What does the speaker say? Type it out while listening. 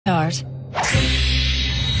Start.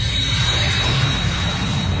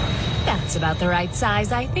 That's about the right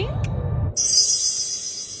size, I think.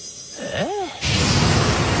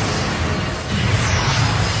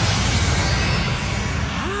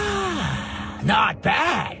 Not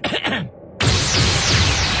bad.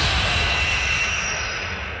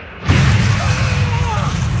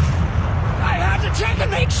 I had to check and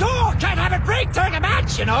make sure. Can't have it break during a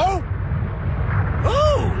match, you know.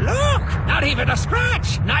 Oh, look! Not even a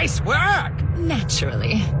scratch. Nice work.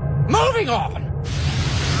 Naturally. Moving on.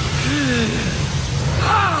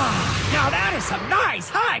 Now that is some nice,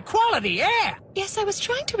 high-quality air. Yes, I was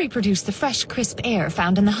trying to reproduce the fresh, crisp air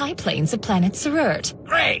found in the high plains of planet Sururt.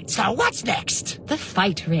 Great. So what's next? The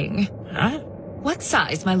fight ring. Huh? What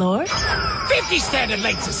size, my lord? 50 standard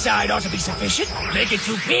lengths aside ought to be sufficient. Make it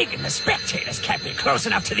too big and the spectators can't be close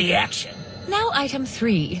enough to the action. Now item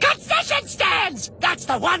 3. Concession stands! That's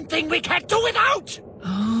the one thing we can't do without!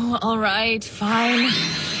 Oh, all right, fine.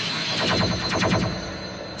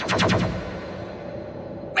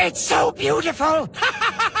 It's so beautiful!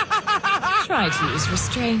 Try to use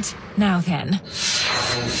restraint. Now then.